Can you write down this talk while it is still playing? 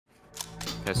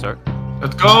Can I start?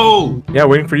 Let's go! Yeah,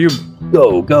 waiting for you.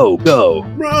 Go, go, go.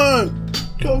 Run!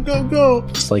 Go, go, go!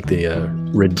 It's like the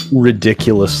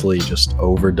ridiculously just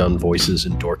overdone voices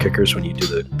in Door Kickers when you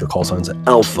do the call signs.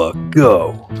 Alpha,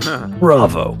 go.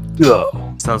 Bravo,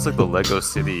 go. Sounds like the Lego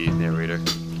City narrator.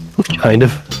 Kind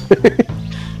of.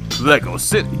 Lego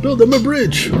City! Build them a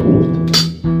bridge!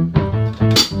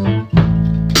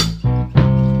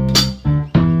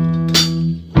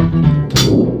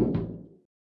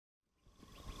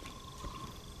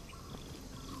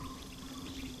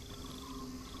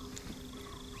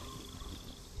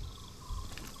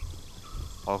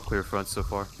 All clear front so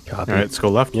far. Copy. Alright, let's go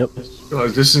left. Yep. Oh,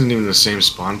 this isn't even the same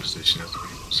spawn position as the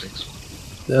Rainbow Six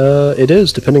one. It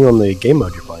is, depending on the game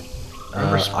mode you're playing.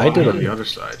 Remember I spawning did on the a, other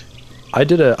side. I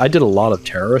did a lot of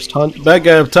terrorist hunt. That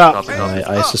guy up top. Copy, copy.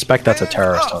 I suspect that's a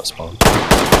terrorist hunt spawn.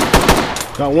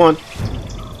 Got one.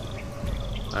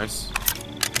 Nice.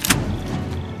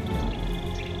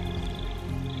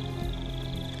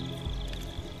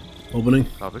 Opening.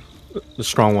 Copy. The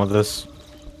strong one of this.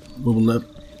 Moving left.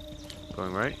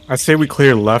 Going right. I say we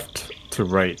clear left to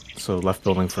right, so left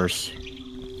building first.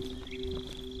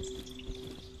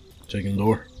 Checking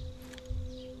door.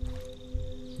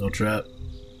 No trap.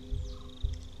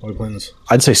 Why are we playing this?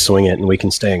 I'd say swing it and we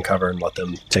can stay in cover and let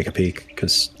them take a peek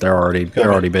because they're already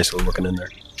basically looking in there.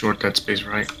 Short that space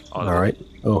right. Audible. All right.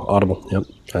 Oh, audible. Yep.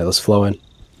 All right, let's flow in.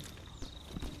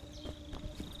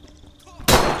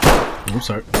 Oh,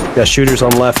 sorry. Yeah, shooters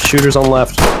on left. Shooters on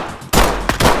left.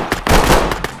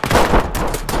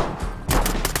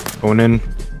 Going in.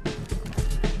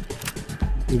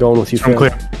 I'm going with you, I'm fam.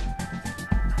 clear.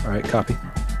 All right, copy.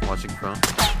 Watching front.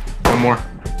 One more.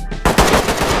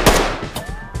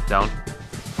 Down.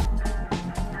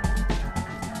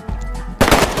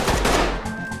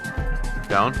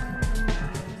 Down.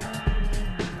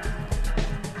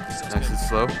 Nice and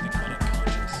slow.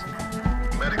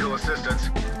 Medical assistance.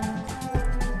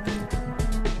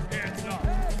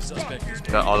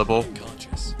 Got audible.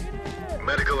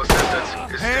 Medical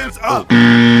assistance is hands up. We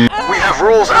have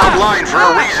rules outlined for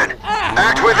a reason.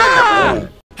 Act within them.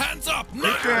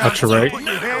 Out your right.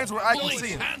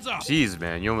 Jeez,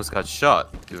 man, you almost got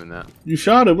shot doing that. You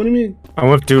shot it. What do you mean? I'm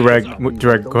with Durag.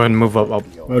 Durag, go ahead and move up.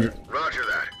 Roger. Roger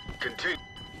that. Continue.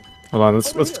 Hold on,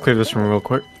 let's clear this room real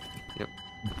quick.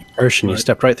 Urshan, you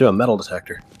stepped right through a metal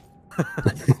detector. I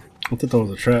thought that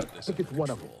was a trap.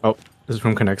 Oh, this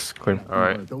room connects. Clear.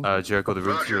 Alright, Jericho, the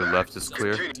room to your left is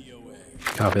clear.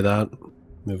 Copy that.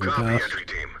 Moving Copy, past. entry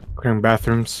team. Clearing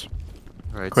bathrooms.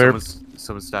 Alright, Clear.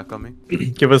 someone stack on me.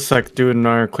 Give us a sec. Dude and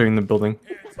I are clearing the building.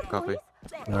 Copy.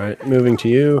 All right, moving to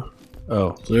you.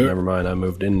 Oh, Clear. never mind. I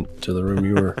moved into the room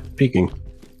you were peeking.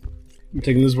 You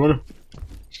taking this one?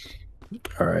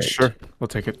 All right. Sure, we'll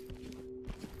take it.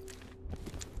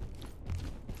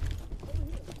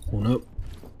 One up.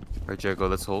 Alright, Jericho,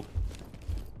 let's hold.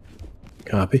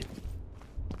 Copy.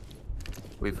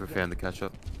 Wait for Fan to catch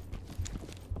up.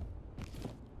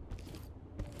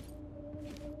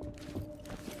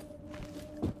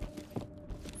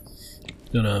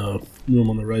 Got a room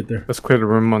on the right there. Let's clear the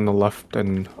room on the left,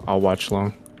 and I'll watch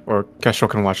long, or Castro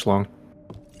can watch long.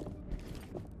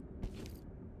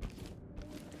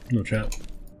 No trap.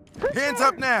 Hands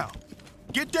up now!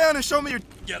 Get down and show me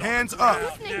your hands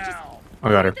up! I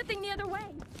got her. The thing the other way.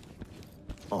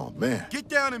 Oh man. Get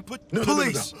down and put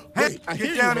Police! Hey,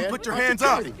 get down and put your hands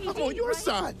up! I'm on your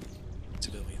side.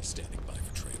 Civilians standing by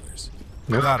for trailers.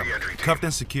 Got him. Cuffed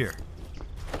and secure.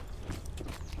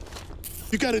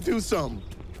 You gotta do something.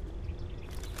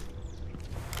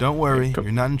 Don't worry,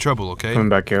 you're not in trouble, okay? Coming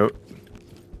back out.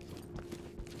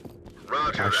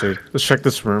 Roger Actually, let's check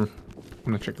this room. I'm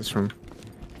gonna check this room.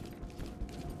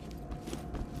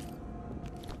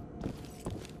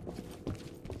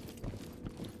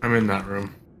 I'm in that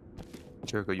room.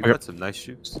 Jericho, you Okay. got some nice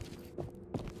shoes.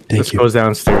 Thank This you. goes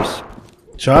downstairs.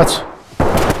 Shots.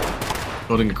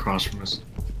 Building across from us.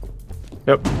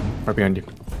 Yep, right behind you.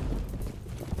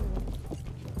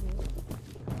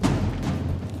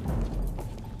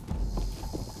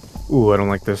 Ooh, I don't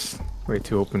like this. Way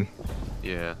too open.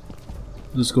 Yeah.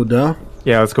 Let's go down.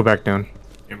 Yeah, let's go back down.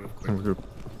 Yeah, move quick. Regroup.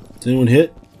 Does anyone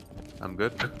hit? I'm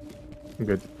good. I'm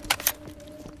good.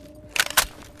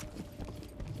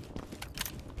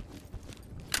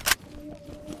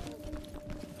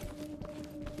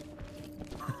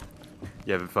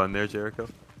 You having fun there, Jericho?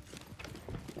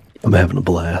 I'm having a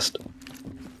blast.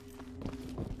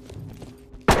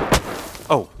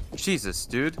 Oh, Jesus,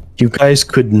 dude. You guys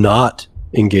could not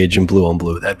engage in blue on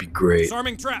blue. That'd be great.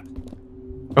 Disarming trap.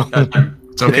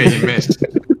 It's okay, you missed.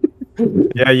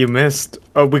 Yeah, you missed.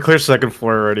 Oh, we cleared second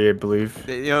floor already, I believe.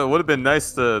 You know, it would have been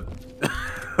nice to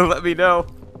Let me know.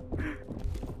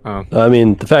 I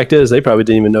mean, the fact is, they probably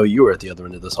didn't even know you were at the other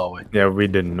end of this hallway. Yeah, we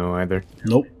didn't know either.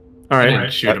 Nope. All right.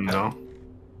 Alright, shoot him though.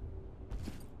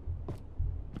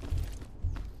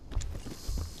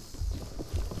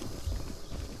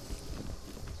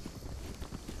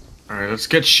 Alright, let's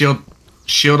get shield.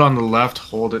 Shield on the left,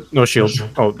 hold it. No shield.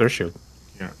 Oh, there's shield.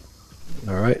 Yeah.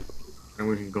 All right. And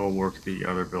we can go work the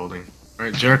other building.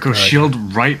 Alright, Jericho, shield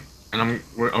right, and I'm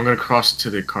gonna cross to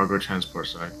the cargo transport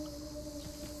side.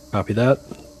 Copy that.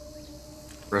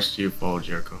 Rest of you follow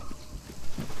Jericho.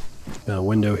 Got a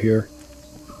window here.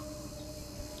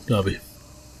 Copy.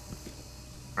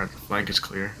 Alright, the flank is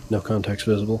clear. No contacts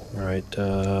visible. All right.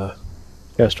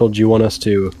 Guys told you want us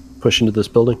to push into this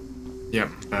building. Yep,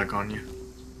 back on you.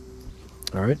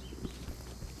 All right.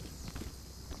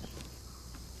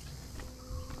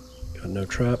 Got no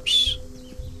traps.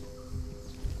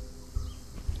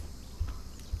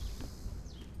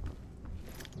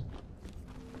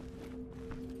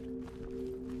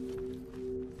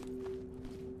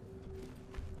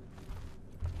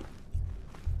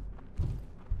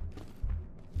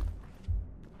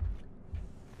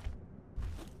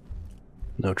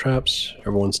 No traps.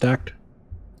 Everyone stacked.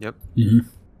 Yep.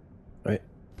 Right.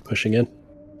 Pushing in.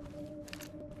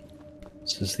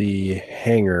 This is the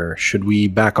hangar. Should we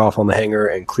back off on the hangar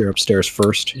and clear upstairs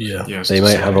first? Yeah. Yes, They to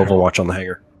might the have center. Overwatch on the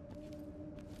hangar.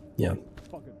 Yeah.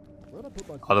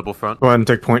 Audible front. Go ahead and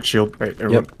take point shield. Right,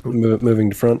 everyone. Yep. Moving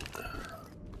to front.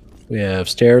 We have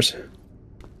stairs.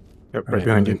 Yep, right Right,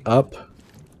 behind moving you. up.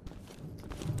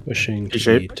 Pushing to the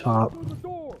T-shape. top.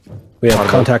 We have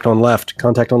contact on left.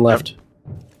 Contact on left.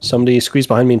 Somebody squeeze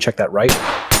behind me and check that right.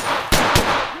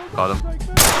 Got him.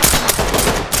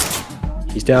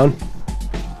 He's down.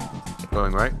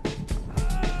 Going right.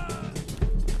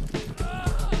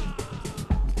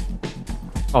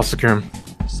 I'll secure him.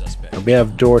 Suspect. We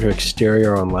have door to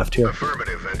exterior on left here.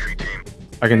 Affirmative, entry team.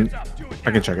 I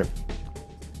can check it.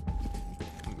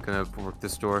 I'm gonna work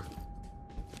this door.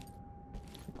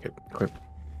 Okay, clear.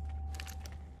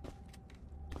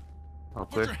 All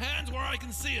Put your clear. hands where I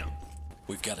can see them.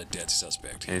 We've got a dead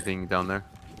suspect here. Anything down there?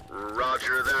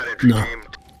 Roger that, entry No. team.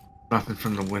 Nothing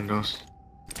from the windows.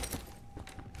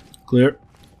 Clear.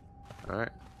 All right.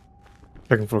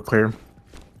 Checking for clear.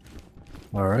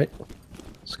 All right.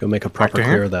 Let's go make a proper to clear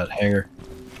hangar? of that hangar.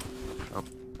 Oh.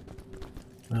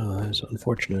 Oh, that is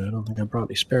unfortunate. I don't think I brought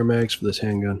any spare mags for this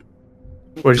handgun.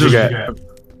 What did you get?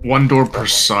 One door per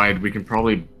side. We can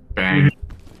probably bang.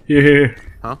 Here.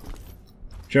 Huh?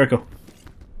 Jericho.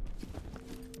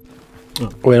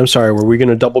 Wait, I'm sorry. Were we going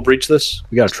to double breach this?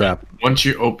 We got a trap. Once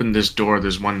you open this door,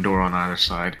 there's one door on either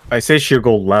side. I say she'll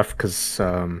go left because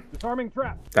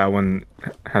that one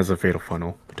has a fatal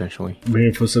funnel potentially. I'm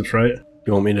hearing footsteps right.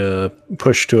 You want me to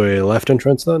push to a left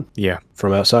entrance then? Yeah.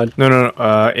 From outside? No.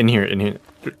 In here.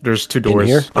 There's two doors. In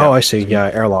here? Yeah. Oh, I see.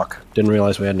 Yeah, airlock. Didn't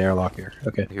realize we had an airlock here.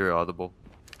 Okay. I hear audible.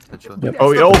 Potentially. Yep.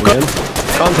 Oh, In.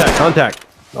 Contact.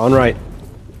 On right.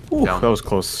 Ooh, Down. that was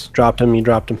close. Dropped him. You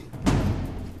dropped him.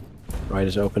 Right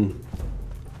is open.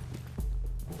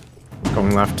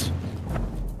 Going left.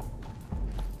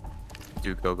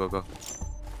 Dude, go.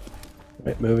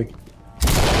 Right, moving.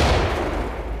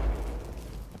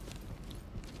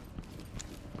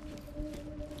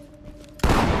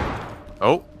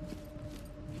 Oh.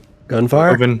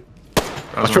 Gunfire? Moving.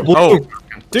 Oh.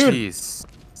 Dude. Jeez.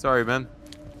 Sorry, man.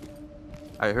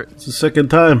 I heard. It's the second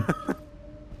time.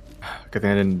 Good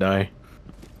thing I didn't die.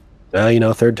 Well, you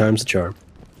know, third time's the charm.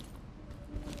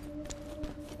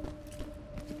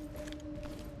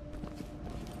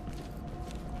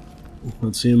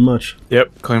 Not seeing much.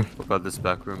 Yep, clear. What about this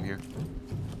back room here?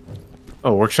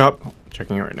 Oh, workshop.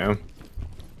 Checking it right now.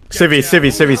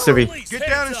 Civvy. Get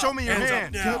down and show me your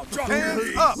hands.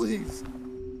 Hands up.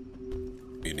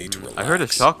 You need to relax. I heard a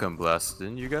shotgun blast,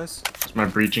 didn't you guys? It's my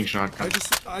breaching shotgun. I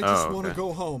just Oh, want to okay.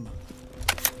 go home.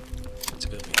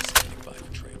 Civilians standing by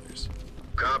for trailers.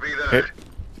 Copy that. Okay.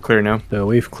 Clear now. So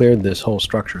we've cleared this whole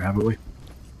structure, haven't we?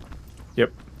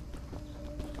 Yep.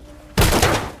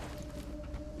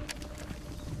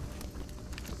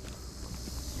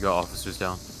 You got officers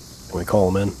down. Can we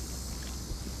call them in?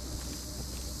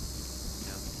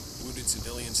 Wounded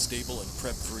civilians stable and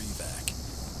prep for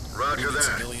evac. Roger Wounded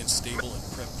that. civilians stable and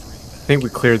prep for evac. I think we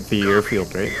cleared the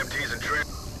airfield, right? EMTs and trailers.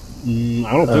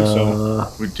 I don't think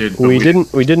so. We did.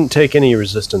 but We didn't take any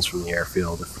resistance from the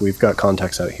airfield. If we've got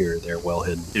contacts out here, they're well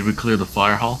hidden. Did we clear the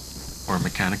fire hall or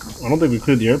mechanical? I don't think we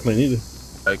cleared the airplane either.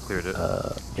 I cleared it.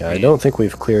 Yeah, I don't think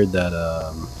we've cleared that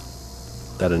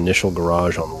that initial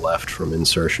garage on the left from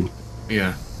insertion.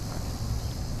 Yeah.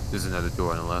 There's another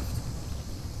door on the left.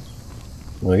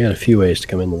 We got a few ways to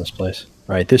come into this place.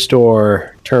 Alright, this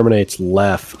door terminates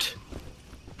left.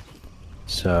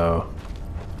 So...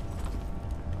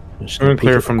 We're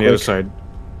clear from the other side.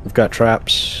 We've got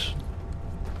traps.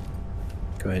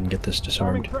 Go ahead and get this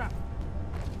disarmed.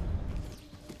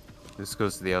 This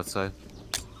goes to the outside.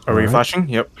 Are we flashing?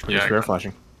 Yep. Yeah, Yes, we are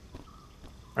flashing.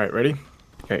 Alright, ready?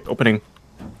 Okay, opening.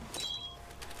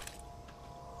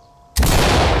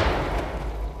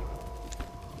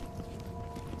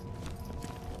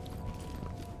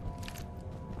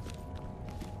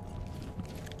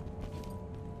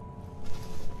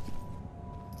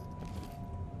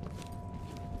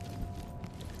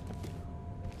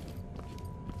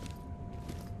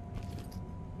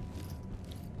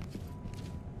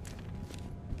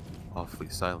 Awfully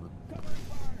silent.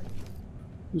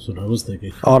 That's what I was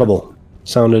thinking. Audible.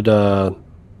 Sounded,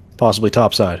 possibly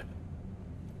topside.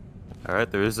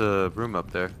 Alright, there is a room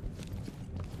up there.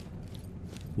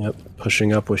 Yep,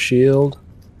 pushing up with shield.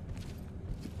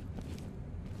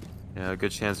 Yeah,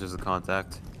 good chance there's a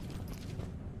contact.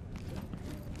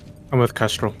 I'm with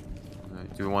Kestrel.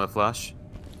 Alright, do we want to flash?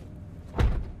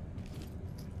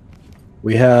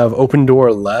 We have open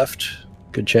door left.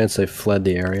 Good chance they fled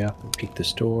the area. Peek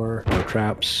this door. No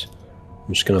traps.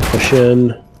 I'm just gonna push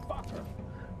in.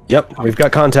 Yep, we've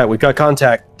got contact. We've got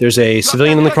contact. There's a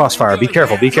civilian in the crossfire. Be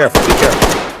careful. Be careful. Be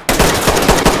careful.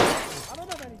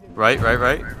 Right.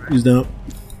 He's down.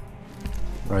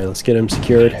 All right, let's get him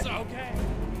secured. Okay.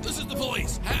 This is the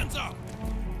police. Hands up.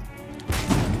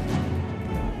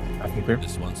 I think clear.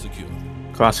 This one's secure.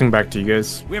 Crossing back to you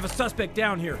guys. We have a suspect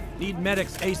down here. Need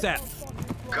medics ASAP.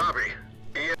 Copy.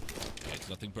 It's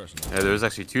nothing personal. Yeah, there's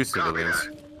actually two Copy civilians.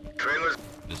 that. Trailers.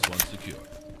 This one's secure.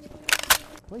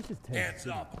 Hands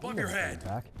up, above your head.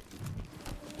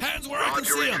 Hands where I can Roger,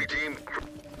 see them. entry team.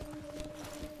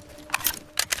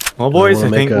 Well, boys, I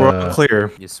wanna think make we're a- all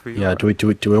clear. Yes, we Yeah, are. do we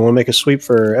want to make a sweep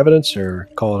for evidence or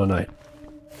call it a night?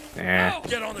 Nah,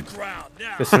 Get on the ground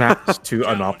now. this snap's too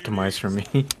unoptimized for me.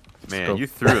 Man, you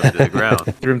threw him to the ground.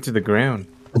 Threw him to the ground.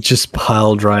 Just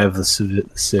pile drive the civvies.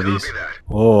 Copy that.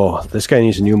 Oh, this guy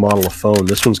needs a new model of phone.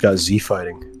 This one's got Z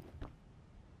fighting.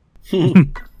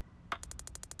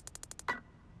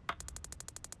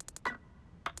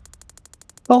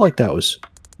 Felt like that was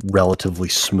relatively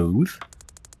smooth.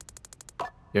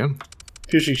 Yeah.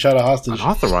 Fishing shot a hostage.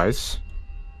 Unauthorized.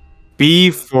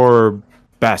 B for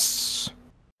best.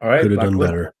 Alright, Could have done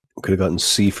better. Could have gotten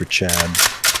C for Chad.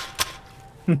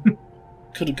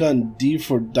 Could have gotten D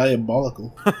for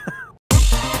diabolical.